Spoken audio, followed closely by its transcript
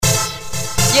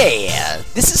Yeah,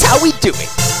 this is how we do it.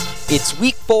 It's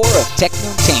week 4 of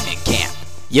Technotainment Camp.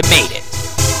 You made it.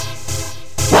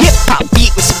 Hip-hop beat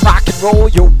with some rock and roll.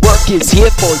 Your work is here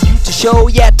for you to show.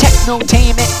 Yeah,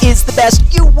 Technotainment is the best.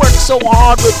 You work so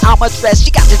hard without much rest.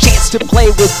 You got the chance to play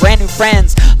with brand new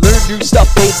friends. Learn new stuff,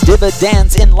 pays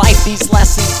dividends. In life, these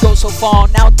lessons go so far.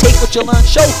 Now take what you learn,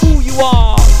 show who you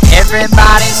are.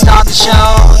 Everybody start the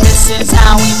show. This is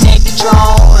how we take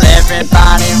control.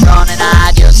 Everybody run and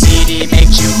hide. Your CD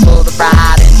makes you full of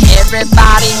pride. And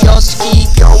everybody yours to keep.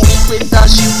 Your week with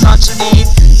us, you run so deep.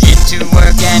 Into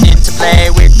work and into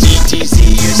play. With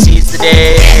TTC, you seize the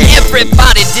day.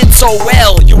 Everybody did so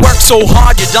well. You work so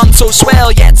hard, you done so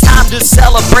swell. Yeah, it's time to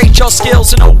celebrate your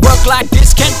skills. And a work like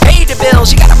this can pay the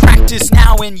bills. You gotta practice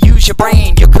now and use your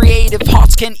brain. Your creative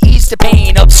hearts can ease the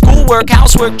pain of schoolwork,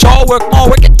 housework, chore work, more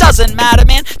work. It doesn't matter,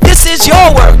 man. This is your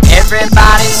work.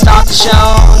 Everybody start the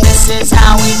show. This is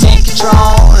how we take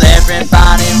control.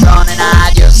 Everybody run and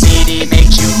hide. Your CD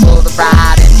makes you full of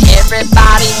pride. And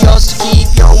everybody yours to keep.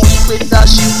 Your week with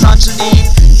us, you run so deep.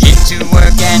 Into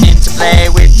work and into play.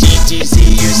 With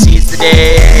TTC, you seize the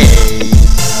day.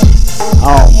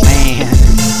 Oh man,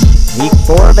 week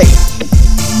 4 of 8.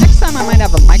 Next time I might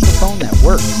have a microphone that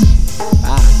works.